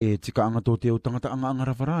E tika anga tō te o tangata anga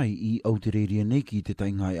rawarai I Aotearoa nei ki te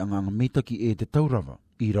taingai anga metaki e te taurawa.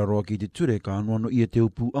 I raroa ki te ture ka anuano I te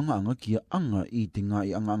upu anga kia anga I te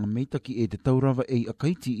ngai anga metaki e te taurawa e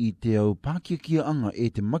akaiti I te au pākia kia anga e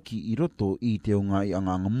te maki I roto I te o ngai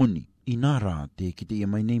anga muni. I nā rā te kite ia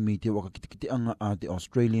mai nei me te wakakitekite anga a te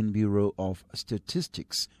Australian Bureau of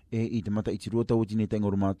Statistics I te mata I te rua tau tine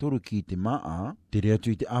taingoro mātoru ki te maa, te rea tu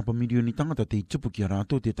I te apa milioni tangata te tupu kia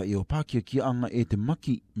rātou te tai o pākia kia anga e te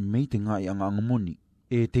maki mei te ngai anga moni.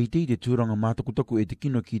 E teitei te tūranga mātakutaku e te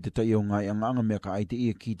kino ki te tai o ngai anga mea ka ai te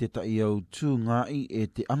ia ki te tai o tū ngai e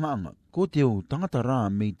te anga. Ko te o tangata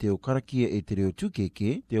rā mei te o karakia e te reo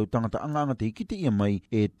tūkeke, te o tangata anga te ikite ia mai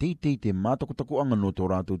e teitei te mātakutaku anga no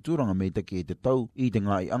tō rātou tūranga mei take e te tau I te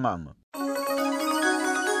ngai anga.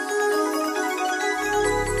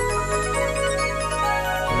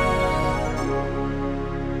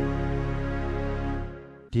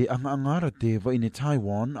 Te anga te waine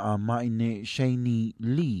Taiwan a maine Shani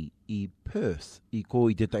Lee I Perth I ko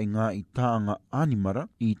I te tainga I tāanga animara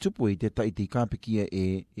I tupu I te tai te kāpikia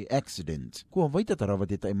e accident. Kua waitatarawa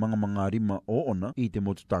te tai manga rima o ona I te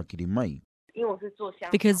motu tākiri mai.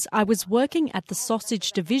 Because I was working at the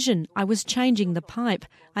sausage division, I was changing the pipe.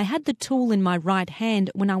 I had the tool in my right hand.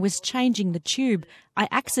 When I was changing the tube, I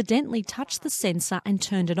accidentally touched the sensor and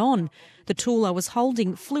turned it on. The tool I was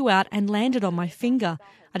holding flew out and landed on my finger.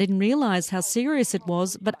 I didn't realise how serious it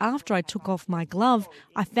was, but after I took off my glove,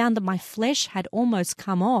 I found that my flesh had almost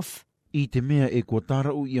come off. I te mea e kua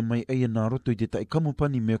tārau ia mai eia nā roto I te tai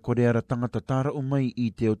kamupani mea koreara tangata tārau mai I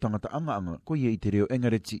te o tangata anga, ko ia I te reo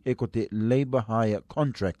engareti e ko te labour hire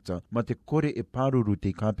contractor, ma te kore e pāruru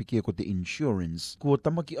te kāpiki e ko te insurance, kua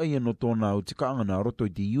tamaki aia no tōna o tika anga nā roto I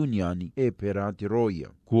te uniani e pērā te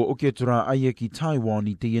roia. Kua oke atura aia ki Taiwan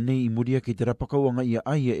I te ianei I muria ki te rapakauanga ia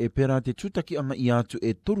aia e pērā te tūtaki anga I atu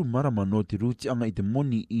e toru marama no te ruti anga I te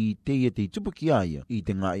moni I te ia te tupuki aia I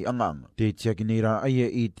te ngai anga. Te tiaki nei rā aia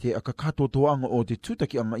I te akakatoto anga o te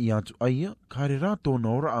tūtaki anga I atu aia, kare rā tōna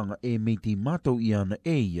ora anga e mei te mātou I ana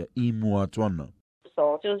e ia I mua atuana.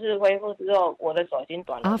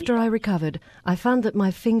 After I recovered, I found that my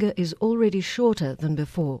finger is already shorter than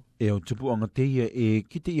before. E o tupu anga te ia e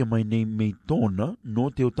kite ia mai nei mei tōna no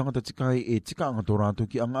te o tangata tikai e tika anga tō rātou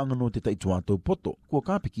ki anga no te tai tuātou poto. Kua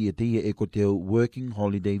kāpiki e te ia e ko te o Working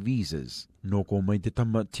Holiday Visas. No ko mai te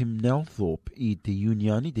tama Tim Nelthorpe I te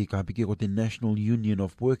uniani te kāpiki ko te National Union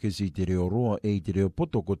of Workers I te reo roa e I te reo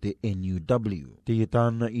poto ko te NUW. Te ia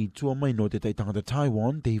tāna I tua mai no te tai tangata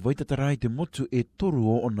Taiwan te waitatarai te motu e toru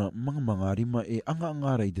o ona manga rima e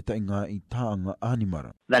anga I te tainga I tāanga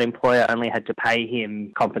animara. That employer only had to pay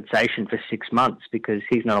him compensation for 6 months because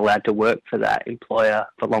he's not allowed to work for that employer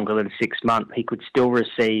for longer than 6 months. He could still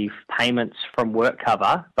receive payments from work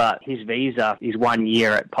cover, but his visa is 1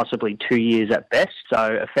 year at possibly 2 years at best.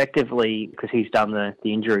 So effectively, because he's done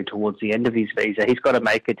the injury towards the end of his visa, he's got to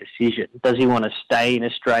make a decision. Does he want to stay in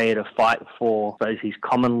Australia to fight for his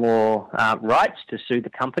common law rights to sue the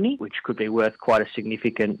company, which could be worth quite a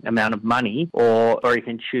significant amount of money, or he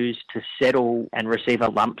can choose to settle and receive a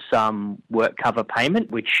lump sum work cover payment,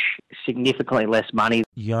 which is significantly less money.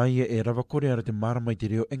 Iaia e rawa kore ara te maramai te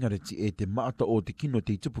reo engareti e te maata o te kino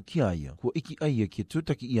te tupu ki aia. Kua iki aia ki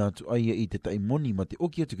tūtaki I atu aia I te tai moni ma te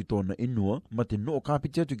oki atu ki tōna inua, ma te noo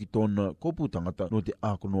kāpiti atu ki tōna kōpū tangata no te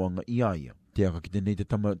ākonoanga I aia. Te aka ki te nei te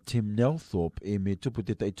tama Tim Nelthorpe e me tupu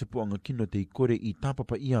te tai tupu anga kino te I kore I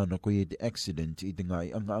tāpapa I ana ko e te accident I te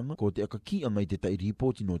ngai anga, ko te aka ki anga I te tai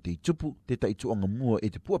ripoti no te tupu, te tai tuanga mua e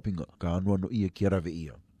te puapinga, ka anua no ia ki rave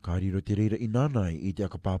ia. Ka riro te reira I nānai I te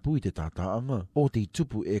aka pāpū I te tātā anga, o te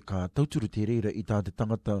tupu e ka tauturu te reira I tā te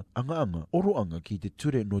tangata anga, oro anga ki te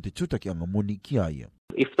ture no te tūtaki anga moni ki aia.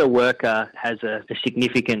 If the worker has a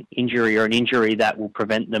significant injury or an injury that will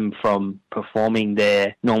prevent them from performing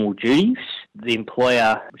their normal duties, the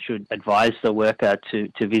employer should advise the worker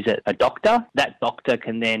to visit a doctor. That doctor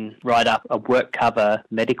can then write up a work cover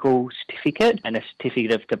medical certificate and a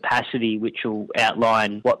certificate of capacity which will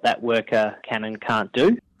outline what that worker can and can't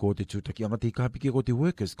do. Ko te tūtaki anga te kāpiki ko te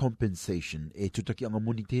workers' compensation e tūtaki anga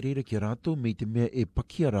moni te reira ki rātou me te mea e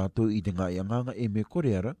pakia rātou I te ngai anga e me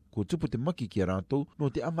koreara ko tupu te maki ki rātou no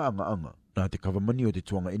te anga. Nā te kawamani o te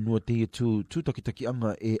tuanga e nua te tūtaki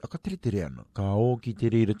anga e akatere ana. Ka o ki te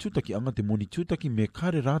reira tūtaki anga te moni tūtaki me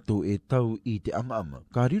kare rātou e tau I te anga.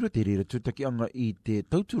 Ka riro te reira tūtaki anga I te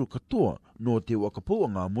tauturu katoa no te wakapo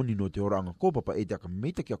anga moni no te ora anga kōpapa e te aka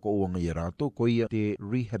meitaki ako o anga I rātou ko ia te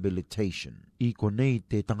rehabilitation. I ko nei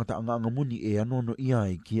te tangata anga moni e anono I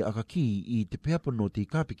ai ki aka ki I te peapa no te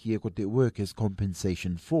kāpiki e ko te workers'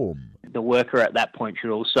 compensation form. The worker at that point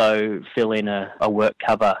should also also fill in a work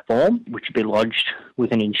cover form, which would be lodged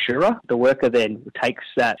with an insurer. The worker then takes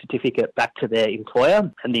that certificate back to their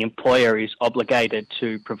employer, and the employer is obligated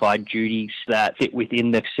to provide duties that fit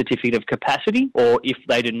within the certificate of capacity, or if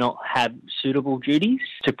they do not have suitable duties,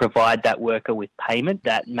 to provide that worker with payment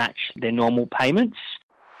that match their normal payments.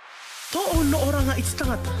 To'o no oranga i te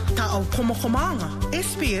tangata, ta au komakomanga.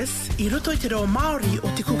 SPS, I roto I te reo Māori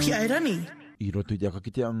o te kuki airani. I roto I te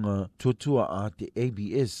akakiteanga tuatua a te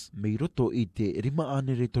ABS, me I roto I te rima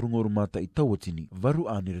anere torungorumata I tauatini, varu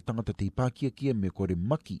anere tangata te ipākia kia me kore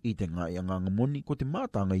maki I te ngai anga moni, ko te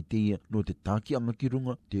mātanga I teia no te tāki anga ki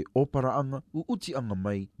runga, te opara anga, uti anga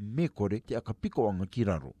mai, me kore te akapiko anga ki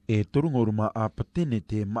raro. E torungoruma a patene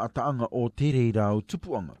te maataanga o te reirau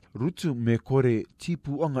tupuanga. Rutu me kore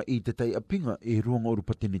tipuanga I te tai apinga e ruanga oru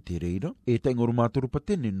patene te reira, e taingorumatoru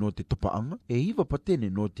patene no te topaanga, e iwa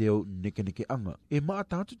patene no te au nekeneke anga. E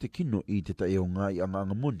maatatu te kino I te tae o ngai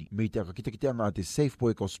anga moni. Me te akakite anga a te Safe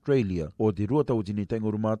Work Australia o te ruatautini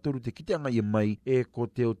taingorumatoru te kite anga I mai e ko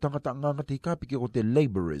te o tangata anga te ikapike ko te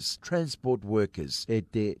labourers, transport workers, e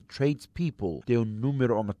te tradespeople, te o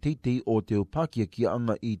numero anga teitei o te o pakia kia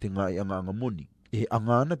anga I te ngai anga moni. E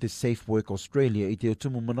angana te Safe Work Australia I te o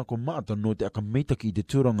tumu manako maata no te akameitaki I te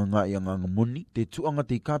tūranga ngai anga moni, te tuanga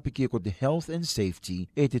te ikapike ko te health and safety,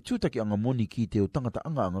 e te tūtaki anga moni ki te o tangata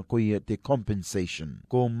anga ko ia te compensation.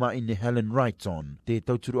 Ko maine Helen Wrighton, te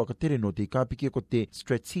tauturu akatere no te ikapike ko te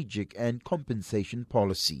strategic and compensation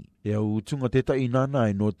policy. E au tunga te tai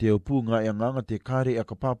nānai no te o pū ngai anga te kāre a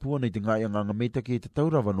ka pāpua nei te ngai anga meitaki te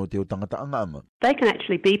taurawa no te o tangata anga. They can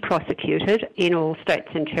actually be prosecuted in all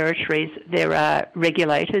states and territories. There are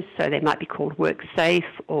regulators, so they might be called WorkSafe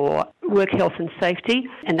or Work Health and Safety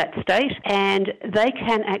in that state, and they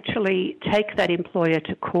can actually take that employer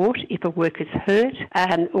to court if a worker's hurt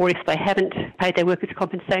or if they haven't paid their workers'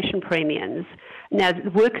 compensation premiums. Now, the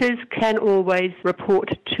workers can always report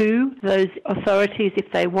to those authorities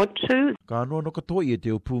if they want to. Ka anō no katoa I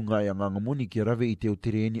te o pū ngai anga moni ki rave I te o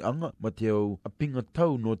tereeni anga, ma te o apinga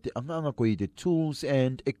tau no te anga ko I te tools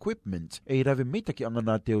and equipment. E rave meitaki anga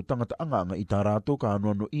nā te o tangata anga I tā rātou ka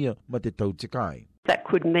anō no ia ma te tau te kai. That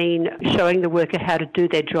could mean showing the worker how to do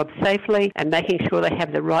their job safely and making sure they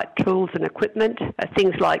have the right tools and equipment,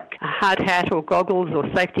 things like a hard hat or goggles or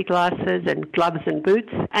safety glasses and gloves and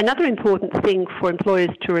boots. Another important thing for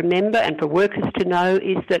employers to remember and for workers to know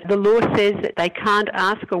is that the law says that they can't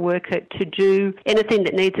ask a worker to do anything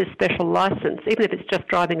that needs a special licence, even if it's just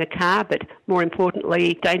driving a car, but more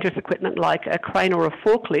importantly, dangerous equipment like a crane or a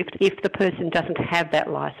forklift if the person doesn't have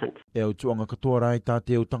that licence. E au tuanga katoa rai tā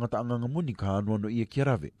te o tangata anga moni ka anō no ia ki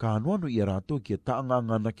rave. Ka anuanu I rātou ki a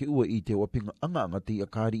taanga na ke ua I te wapinga anga te ia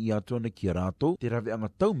kāri I atuana ki a rātou, te rave anga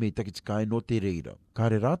tau me takitikai no te reira.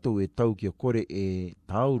 Kāre rātou e tau ki a kore e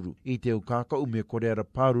tauru, I te au kākau me kore ara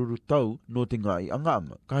pāruru tau no te ngai anga.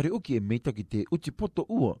 Kāre uki e meitaki te utipoto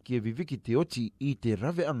ua ki e viviki te oti I te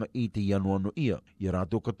rave anga I te ianuanu ia. I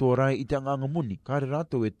rātou katoa rai I te anga moni, kāre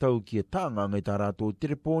rātou e tau ki a taanga I tā rātou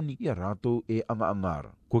tereponi I a rātou e anga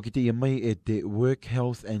angara. Ko ki te ia mai e te Work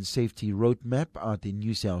Health and Safety Roadmap a te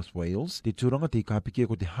New South Wales, te tūranga te kāpike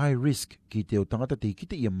ko te high risk ki te o tangata te ki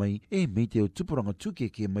te ia mai e mei te o tupuranga tuke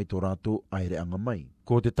ki mai tō rātou aere anga mai.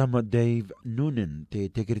 Ko te tama Dave Noonan, te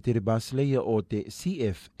tekeretere Basileia o te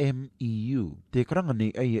CFMEU. Te karanga nei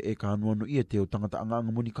aia e ka anuanu ia te o tangata anga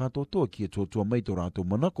moni kātoa toa ki e tōtua mai tō rātou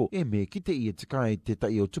manako e me ki te ia te kai te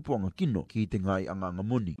tai o tupuanga kino ki te ngai anga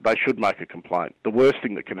moni. They should make a complaint. The worst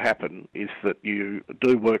thing that can happen is that you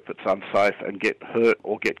do work that's unsafe and get hurt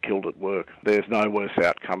or get killed at work. There's no worse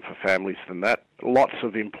outcome for families than that. Lots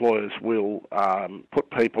of employers will put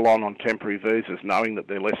people on temporary visas knowing that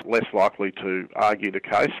they're less likely to argue the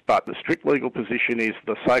case, but the strict legal position is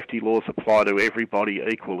the safety laws apply to everybody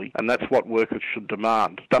equally, and that's what workers should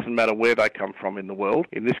demand. It doesn't matter where they come from in the world.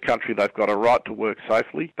 In this country, they've got a right to work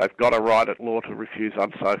safely. They've got a right at law to refuse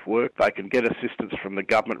unsafe work. They can get assistance from the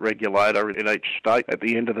government regulator in each state. At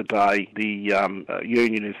the end of the day, the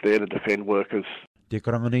union is there to defend workers. Te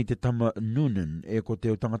karanga nei te tama Noonan e ko te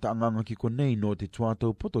o tangata anganga ki ko nei no te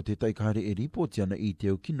tuatau poto te taikare e ripoti ana I te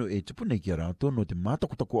o kino e tupunei ki a rātou no te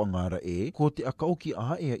mātakotako angara e ko te akaoki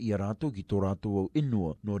a ea I a rātou ki tō rātou au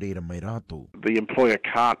inua no reira mai rātou. The employer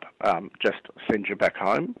can't just send you back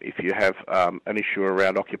home if you have an issue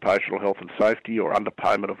around occupational health and safety or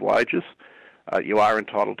underpayment of wages. You are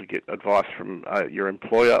entitled to get advice from your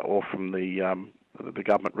employer or from the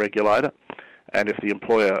government regulator. And if the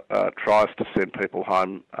employer tries to send people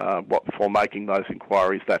home for making those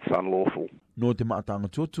inquiries, that's unlawful. No te maatanga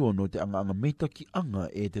tuatua no te anga meita ki anga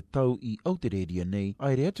e te tau I Aotearoa nei,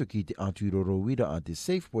 ai rea atu ki te ātuiroro wira a te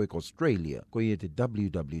Safe Work Australia, ko I te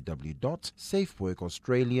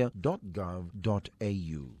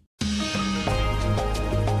www.safeworkaustralia.gov.au.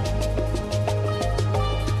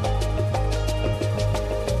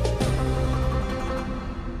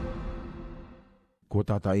 Ko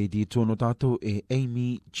tata e te tono tātou e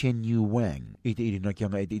Amy Chen Yu Wang. I te irina ki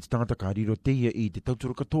anga e te tangata ka riro teia I te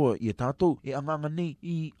tautoro katoa I a tātou e anganga nei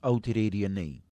I Aotearoa nei.